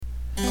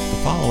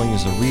following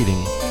is a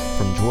reading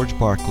from George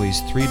Berkeley's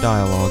three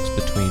dialogues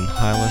between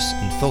Hylas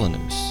and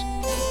Philoneus.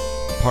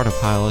 The part of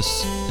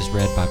Hylas is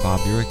read by Bob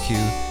Uricu,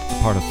 the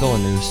part of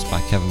Philoneus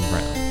by Kevin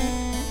Brown.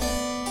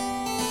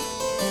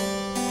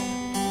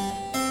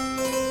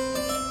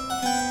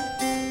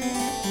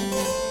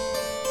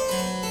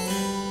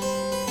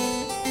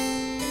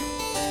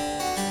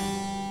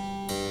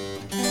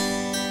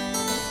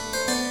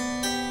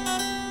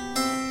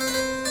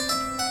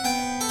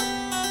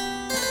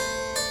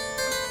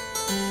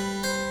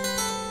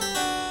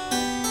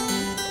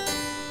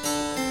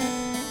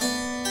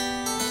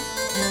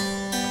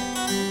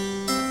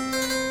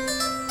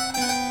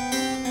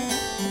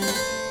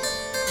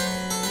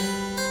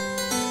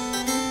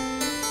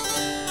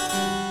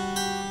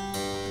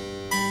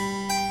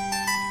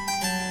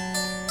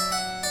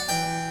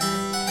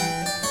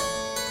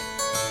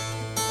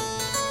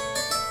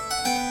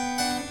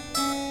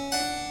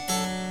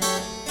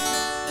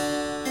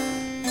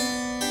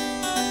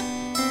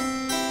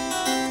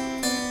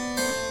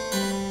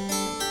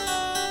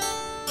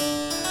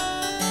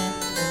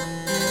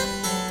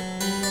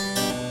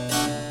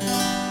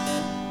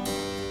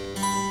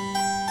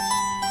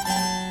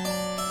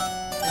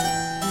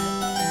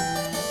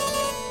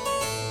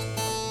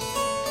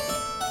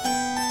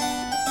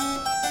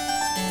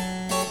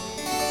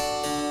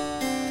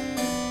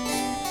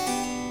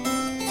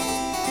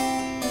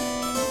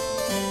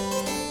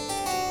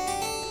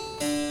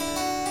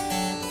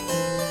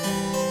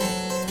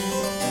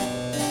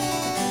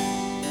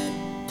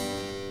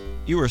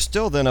 You are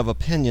still then of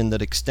opinion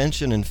that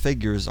extension and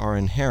figures are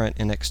inherent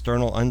in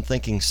external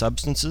unthinking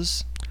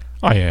substances?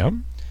 I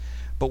am.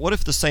 But what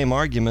if the same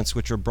arguments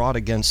which are brought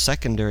against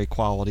secondary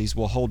qualities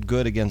will hold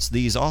good against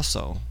these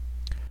also?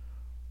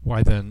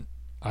 Why then,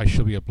 I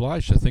shall be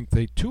obliged to think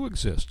they too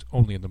exist,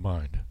 only in the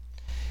mind.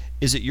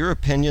 Is it your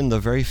opinion the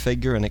very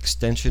figure and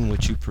extension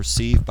which you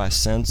perceive by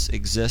sense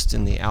exist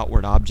in the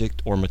outward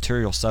object or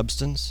material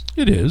substance?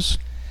 It is.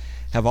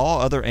 Have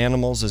all other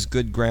animals as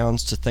good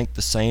grounds to think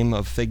the same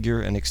of figure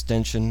and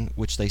extension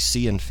which they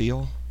see and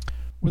feel?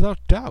 Without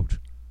doubt,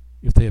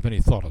 if they have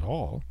any thought at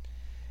all.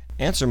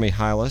 Answer me,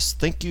 Hylas,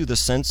 think you the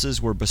senses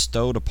were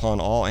bestowed upon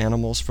all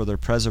animals for their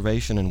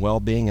preservation and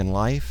well-being in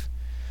life?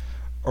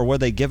 Or were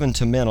they given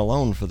to men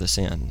alone for this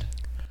end?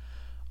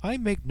 I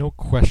make no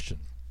question,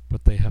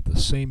 but they have the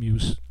same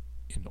use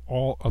in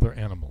all other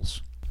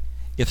animals.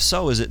 If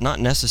so, is it not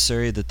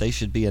necessary that they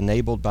should be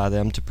enabled by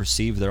them to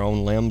perceive their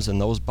own limbs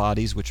and those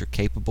bodies which are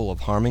capable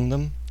of harming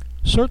them?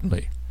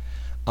 Certainly.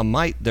 A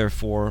mite,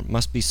 therefore,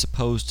 must be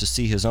supposed to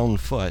see his own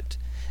foot,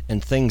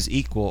 and things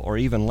equal or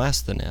even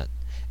less than it,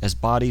 as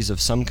bodies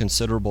of some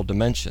considerable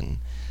dimension,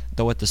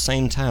 though at the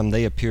same time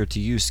they appear to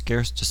you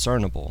scarce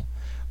discernible,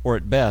 or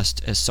at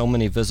best as so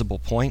many visible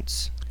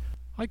points?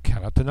 I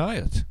cannot deny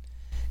it.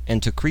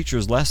 And to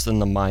creatures less than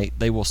the mite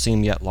they will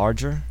seem yet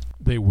larger?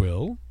 They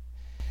will.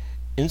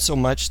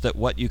 Insomuch that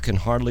what you can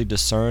hardly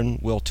discern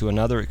will to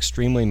another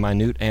extremely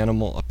minute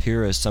animal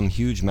appear as some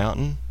huge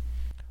mountain?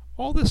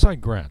 All this I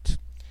grant.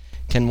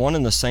 Can one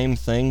and the same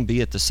thing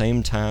be at the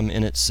same time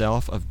in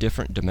itself of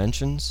different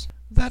dimensions?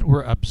 That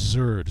were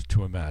absurd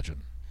to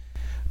imagine.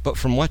 But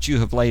from what you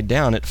have laid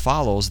down it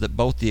follows that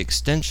both the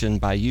extension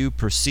by you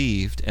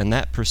perceived and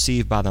that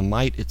perceived by the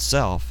mite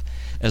itself,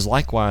 as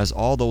likewise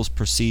all those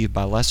perceived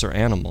by lesser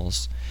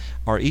animals,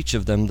 are each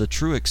of them the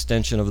true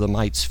extension of the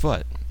mite's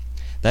foot.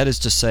 That is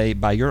to say,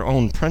 by your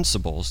own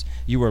principles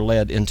you are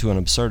led into an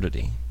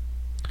absurdity.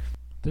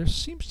 There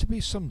seems to be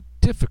some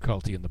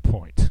difficulty in the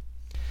point.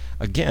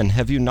 Again,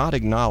 have you not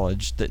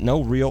acknowledged that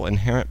no real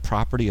inherent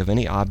property of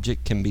any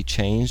object can be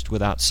changed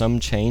without some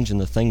change in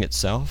the thing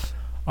itself?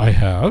 I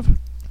have.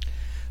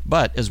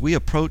 But as we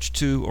approach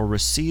to or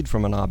recede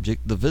from an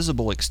object, the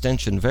visible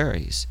extension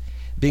varies,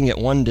 being at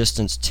one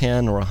distance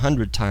 10 or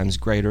 100 times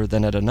greater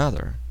than at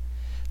another.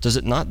 Does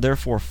it not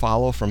therefore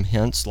follow from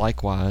hence,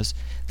 likewise,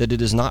 that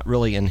it is not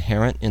really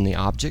inherent in the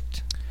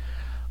object?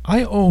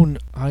 I own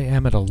I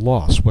am at a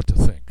loss what to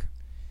think.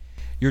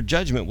 Your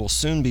judgment will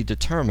soon be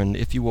determined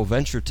if you will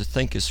venture to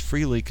think as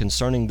freely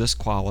concerning this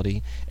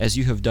quality as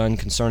you have done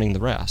concerning the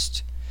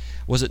rest.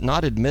 Was it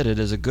not admitted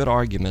as a good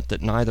argument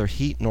that neither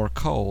heat nor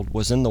cold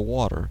was in the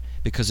water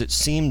because it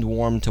seemed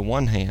warm to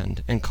one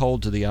hand and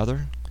cold to the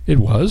other? It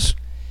was.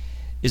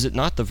 Is it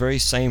not the very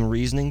same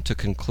reasoning to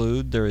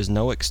conclude there is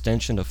no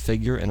extension of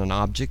figure in an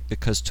object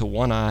because to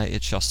one eye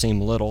it shall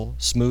seem little,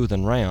 smooth,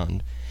 and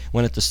round,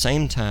 when at the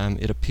same time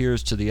it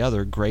appears to the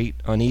other great,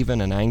 uneven,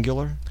 and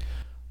angular?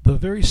 The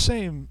very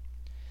same.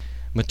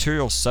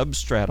 Material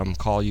substratum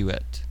call you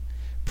it.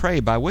 Pray,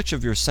 by which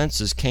of your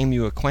senses came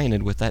you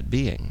acquainted with that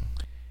being?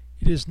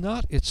 It is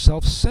not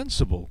itself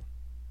sensible,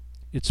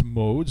 its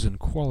modes and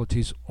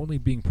qualities only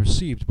being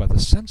perceived by the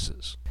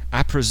senses.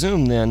 I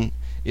presume, then,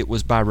 it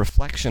was by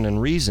reflection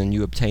and reason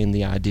you obtained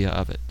the idea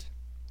of it.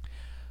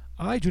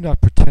 I do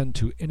not pretend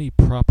to any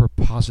proper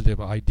positive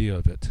idea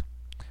of it.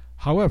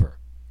 However,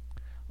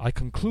 I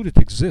conclude it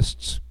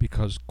exists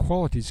because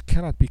qualities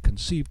cannot be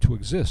conceived to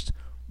exist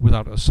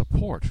without a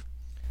support.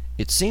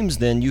 It seems,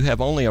 then, you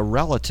have only a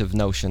relative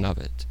notion of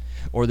it,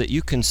 or that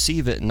you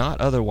conceive it not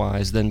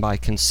otherwise than by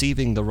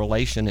conceiving the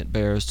relation it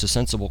bears to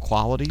sensible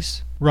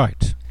qualities?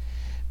 Right.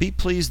 Be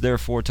pleased,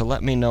 therefore, to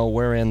let me know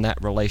wherein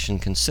that relation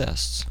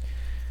consists.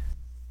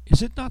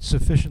 Is it not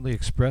sufficiently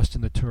expressed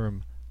in the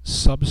term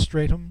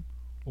substratum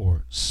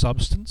or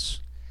substance?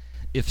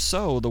 If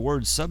so, the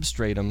word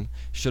substratum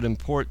should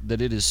import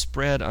that it is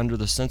spread under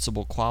the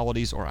sensible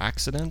qualities or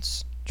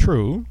accidents,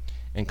 True.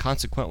 and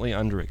consequently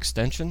under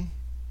extension.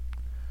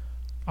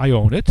 I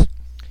own it.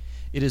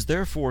 It is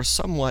therefore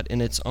somewhat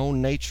in its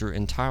own nature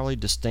entirely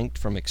distinct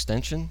from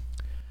extension.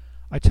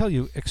 I tell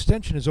you,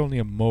 extension is only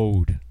a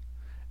mode,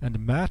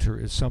 and matter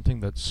is something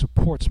that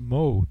supports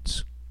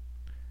modes.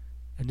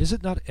 And is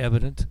it not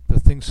evident the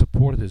thing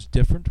supported is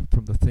different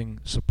from the thing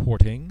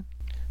supporting?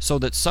 So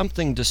that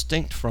something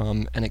distinct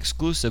from and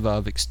exclusive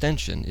of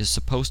extension is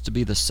supposed to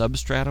be the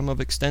substratum of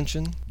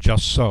extension?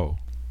 Just so.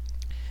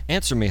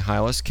 Answer me,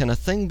 Hylas, can a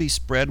thing be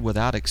spread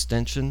without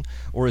extension,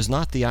 or is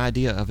not the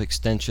idea of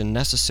extension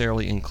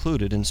necessarily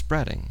included in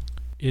spreading?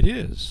 It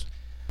is.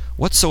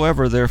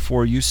 Whatsoever,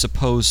 therefore, you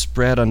suppose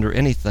spread under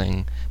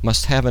anything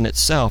must have in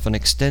itself an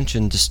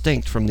extension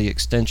distinct from the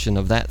extension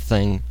of that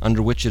thing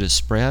under which it is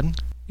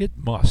spread? It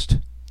must.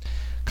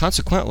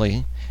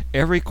 Consequently,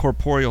 every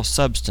corporeal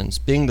substance,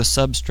 being the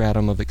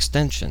substratum of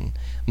extension,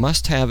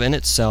 must have in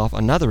itself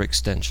another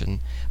extension,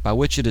 by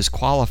which it is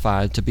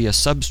qualified to be a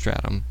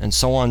substratum, and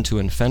so on to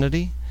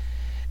infinity.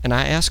 And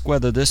I ask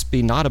whether this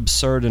be not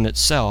absurd in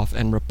itself,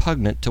 and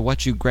repugnant to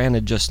what you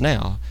granted just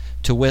now,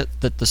 to wit,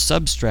 that the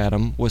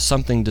substratum was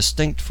something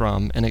distinct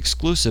from and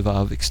exclusive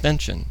of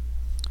extension.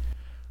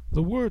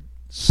 The word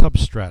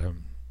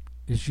substratum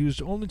is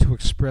used only to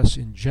express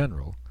in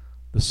general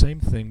the same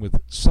thing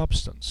with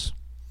substance.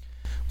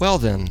 Well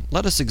then,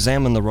 let us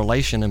examine the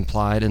relation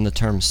implied in the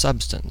term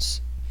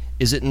substance.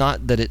 Is it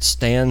not that it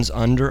stands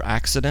under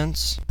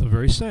accidents? The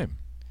very same.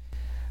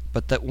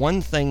 But that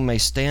one thing may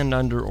stand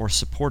under or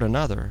support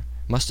another,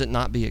 must it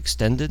not be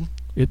extended?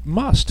 It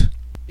must.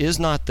 Is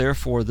not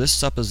therefore this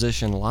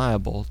supposition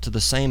liable to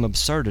the same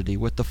absurdity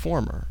with the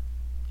former?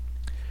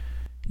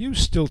 You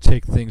still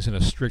take things in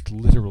a strict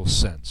literal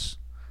sense.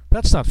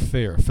 That's not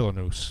fair,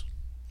 Philanus.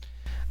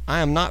 I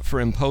am not for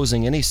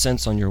imposing any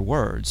sense on your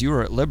words. You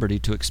are at liberty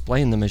to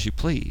explain them as you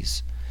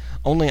please.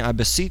 Only I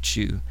beseech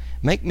you,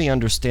 make me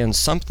understand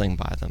something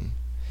by them.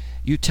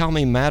 You tell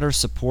me matter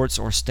supports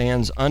or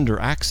stands under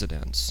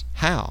accidents.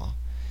 How?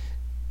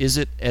 Is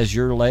it as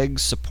your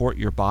legs support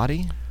your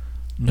body?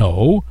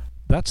 No,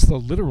 that's the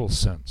literal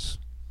sense.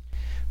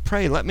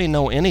 Pray let me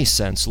know any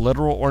sense,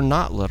 literal or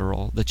not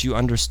literal, that you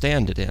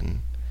understand it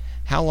in.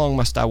 How long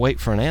must I wait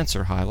for an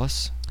answer,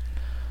 Hylas?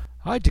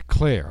 I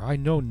declare I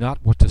know not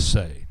what to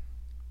say.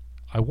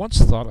 I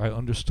once thought I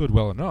understood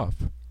well enough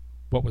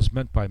what was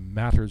meant by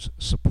matters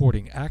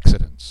supporting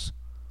accidents.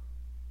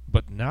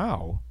 But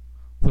now,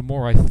 the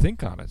more I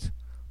think on it,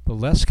 the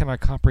less can I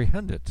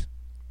comprehend it.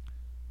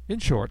 In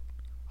short,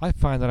 I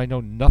find that I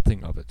know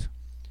nothing of it.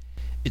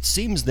 It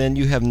seems then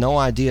you have no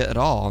idea at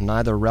all,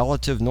 neither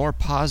relative nor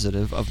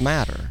positive, of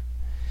matter.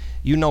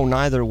 You know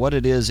neither what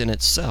it is in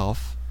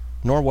itself,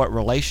 nor what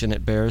relation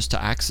it bears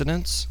to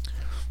accidents?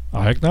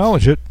 I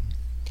acknowledge it.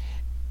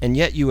 And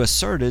yet you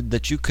asserted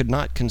that you could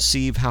not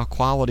conceive how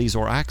qualities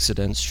or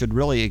accidents should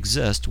really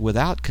exist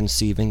without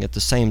conceiving at the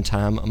same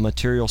time a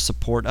material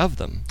support of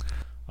them.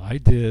 I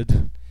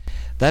did.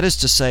 That is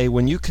to say,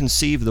 when you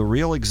conceive the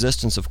real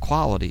existence of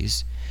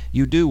qualities,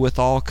 you do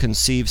withal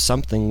conceive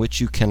something which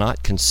you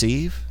cannot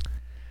conceive?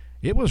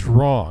 It was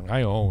wrong,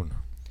 I own.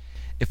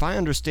 If I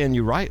understand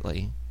you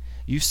rightly,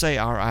 you say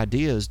our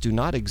ideas do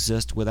not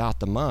exist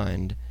without the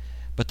mind,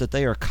 but that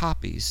they are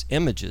copies,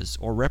 images,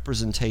 or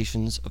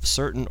representations of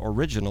certain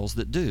originals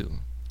that do.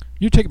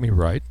 You take me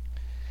right.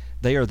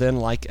 They are then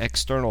like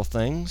external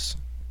things?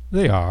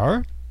 They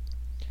are.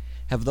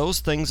 Have those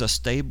things a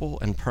stable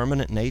and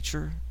permanent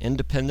nature,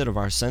 independent of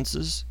our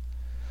senses?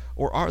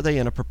 Or are they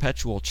in a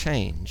perpetual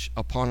change,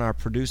 upon our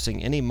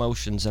producing any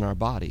motions in our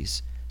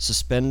bodies,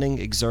 suspending,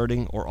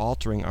 exerting, or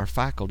altering our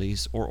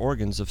faculties or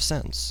organs of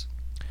sense?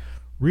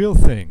 Real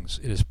things,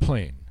 it is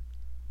plain,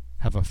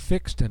 have a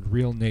fixed and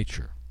real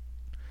nature,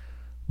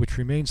 which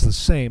remains the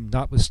same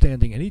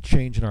notwithstanding any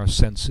change in our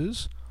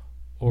senses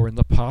or in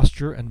the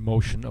posture and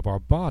motion of our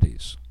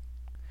bodies,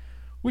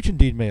 which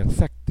indeed may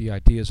affect the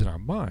ideas in our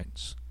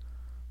minds.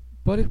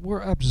 But it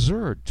were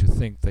absurd to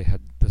think they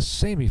had the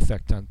same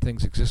effect on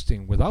things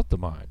existing without the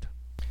mind.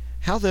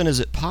 How then is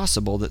it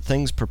possible that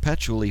things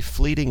perpetually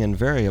fleeting and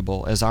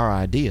variable as our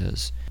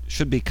ideas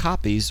should be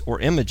copies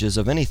or images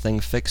of anything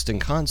fixed and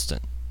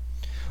constant?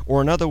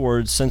 Or in other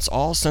words, since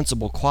all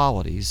sensible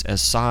qualities,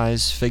 as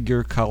size,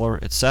 figure, color,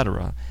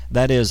 etc.,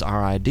 that is,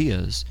 our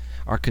ideas,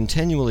 are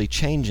continually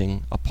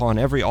changing upon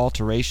every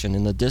alteration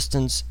in the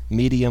distance,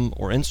 medium,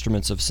 or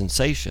instruments of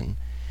sensation,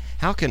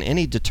 how can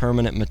any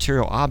determinate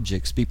material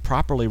objects be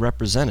properly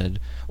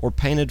represented or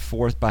painted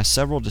forth by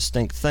several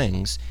distinct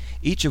things,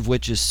 each of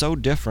which is so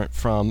different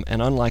from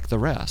and unlike the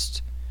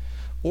rest?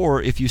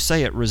 Or, if you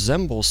say it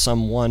resembles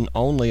some one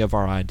only of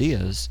our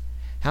ideas,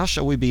 how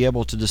shall we be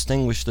able to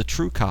distinguish the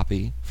true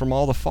copy from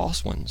all the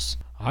false ones?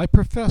 I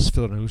profess,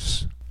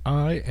 Philinus,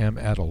 I am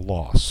at a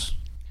loss.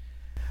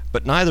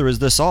 But neither is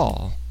this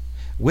all.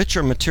 Which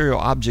are material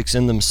objects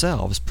in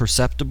themselves,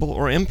 perceptible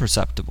or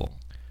imperceptible?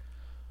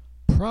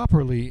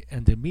 Properly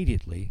and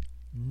immediately,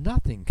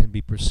 nothing can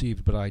be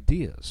perceived but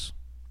ideas.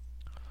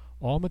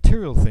 All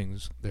material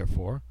things,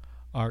 therefore,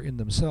 are in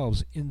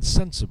themselves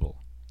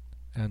insensible,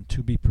 and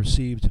to be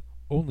perceived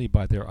only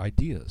by their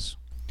ideas.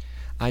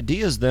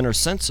 Ideas then are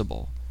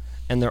sensible,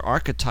 and their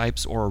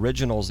archetypes or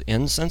originals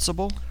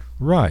insensible?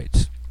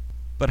 Right.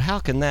 But how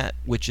can that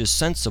which is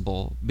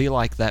sensible be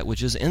like that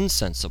which is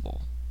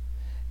insensible?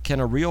 Can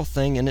a real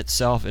thing in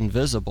itself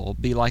invisible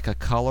be like a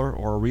color,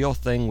 or a real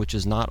thing which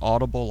is not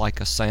audible like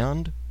a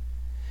sound?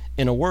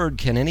 In a word,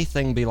 can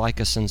anything be like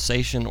a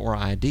sensation or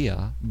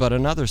idea, but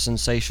another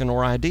sensation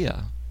or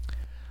idea?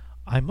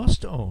 I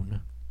must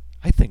own,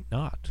 I think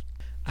not.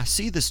 I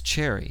see this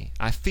cherry,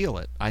 I feel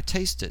it, I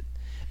taste it,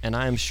 and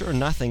I am sure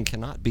nothing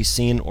cannot be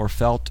seen or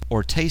felt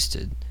or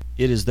tasted.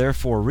 It is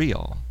therefore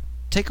real.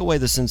 Take away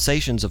the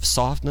sensations of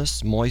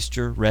softness,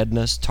 moisture,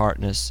 redness,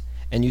 tartness,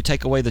 and you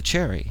take away the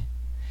cherry.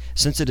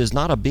 Since it is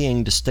not a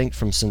being distinct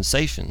from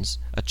sensations,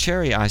 a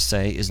cherry, I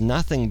say, is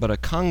nothing but a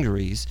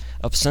congeries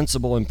of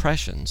sensible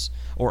impressions,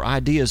 or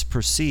ideas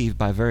perceived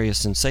by various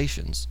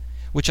sensations,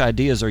 which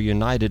ideas are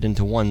united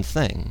into one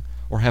thing,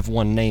 or have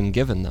one name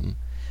given them,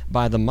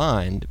 by the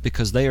mind,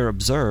 because they are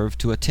observed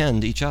to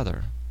attend each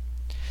other.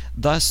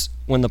 Thus,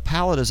 when the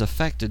palate is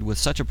affected with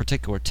such a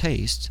particular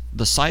taste,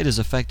 the sight is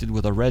affected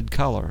with a red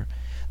color,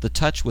 the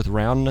touch with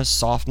roundness,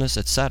 softness,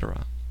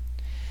 etc.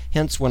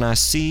 Hence, when I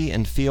see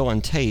and feel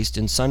and taste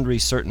in sundry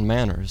certain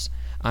manners,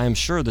 I am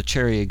sure the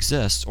cherry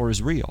exists or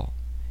is real,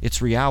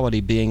 its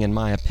reality being, in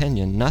my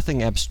opinion,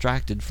 nothing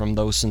abstracted from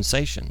those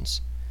sensations.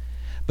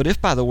 But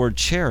if by the word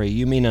cherry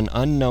you mean an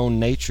unknown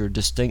nature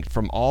distinct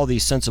from all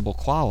these sensible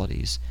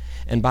qualities,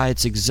 and by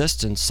its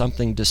existence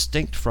something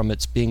distinct from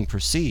its being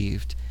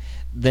perceived,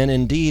 then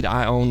indeed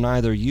I own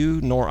neither you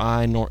nor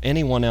I nor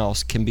anyone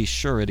else can be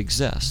sure it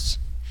exists.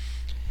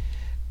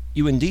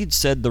 You indeed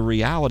said the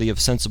reality of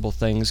sensible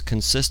things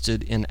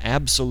consisted in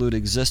absolute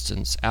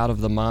existence out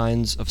of the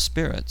minds of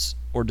spirits,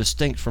 or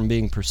distinct from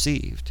being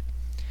perceived.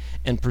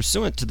 And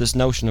pursuant to this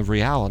notion of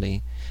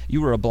reality,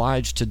 you were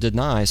obliged to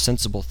deny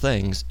sensible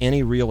things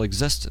any real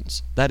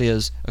existence. That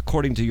is,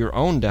 according to your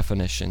own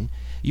definition,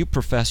 you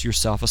profess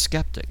yourself a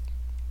skeptic.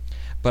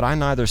 But I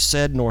neither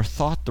said nor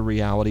thought the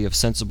reality of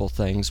sensible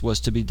things was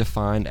to be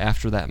defined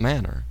after that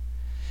manner.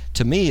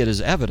 To me it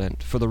is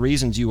evident, for the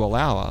reasons you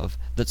allow of,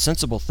 that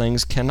sensible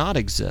things cannot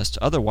exist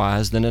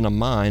otherwise than in a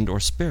mind or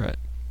spirit.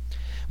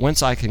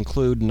 Whence I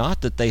conclude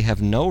not that they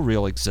have no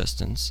real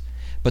existence,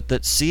 but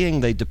that seeing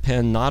they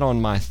depend not on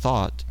my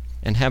thought,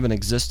 and have an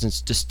existence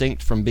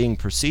distinct from being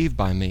perceived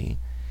by me,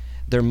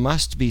 there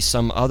must be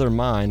some other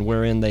mind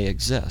wherein they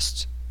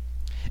exist.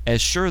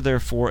 As sure,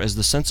 therefore, as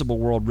the sensible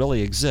world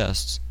really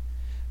exists,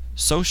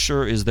 so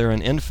sure is there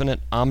an infinite,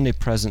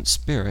 omnipresent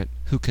Spirit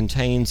who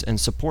contains and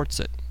supports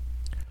it.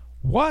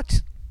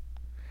 What?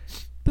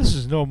 This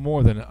is no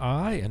more than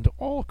I and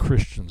all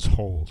Christians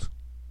hold.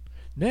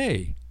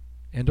 Nay,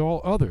 and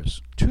all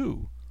others,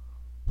 too,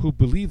 who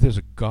believe there's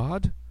a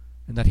God,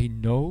 and that he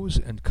knows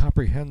and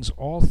comprehends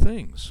all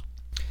things.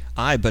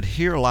 Aye, but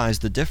here lies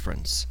the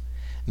difference.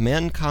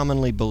 Men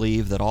commonly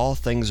believe that all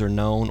things are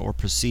known or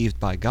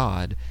perceived by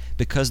God,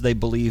 because they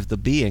believe the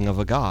being of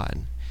a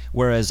God,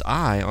 whereas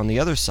I, on the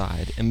other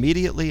side,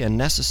 immediately and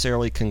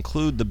necessarily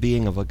conclude the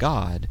being of a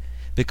God,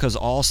 because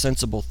all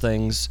sensible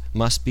things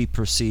must be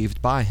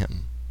perceived by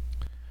him.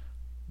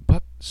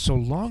 But so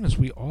long as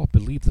we all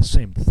believe the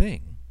same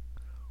thing,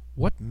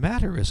 what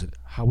matter is it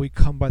how we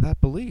come by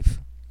that belief?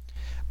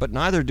 But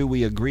neither do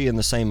we agree in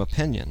the same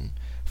opinion,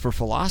 for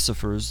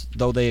philosophers,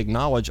 though they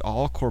acknowledge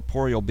all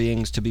corporeal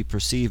beings to be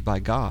perceived by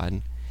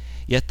God,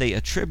 yet they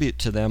attribute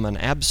to them an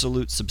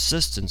absolute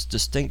subsistence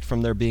distinct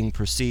from their being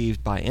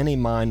perceived by any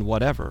mind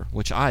whatever,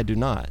 which I do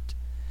not.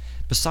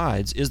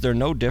 Besides, is there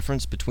no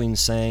difference between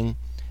saying,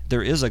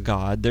 there is a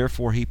God,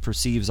 therefore he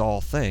perceives all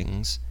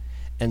things,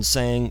 and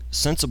saying,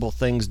 sensible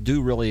things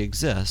do really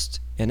exist,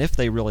 and if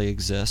they really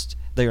exist,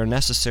 they are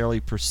necessarily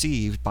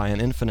perceived by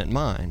an infinite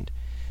mind,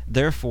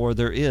 therefore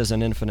there is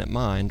an infinite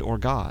mind, or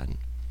God.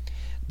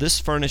 This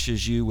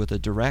furnishes you with a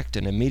direct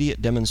and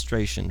immediate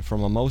demonstration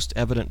from a most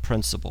evident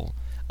principle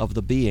of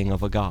the being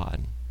of a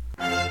God.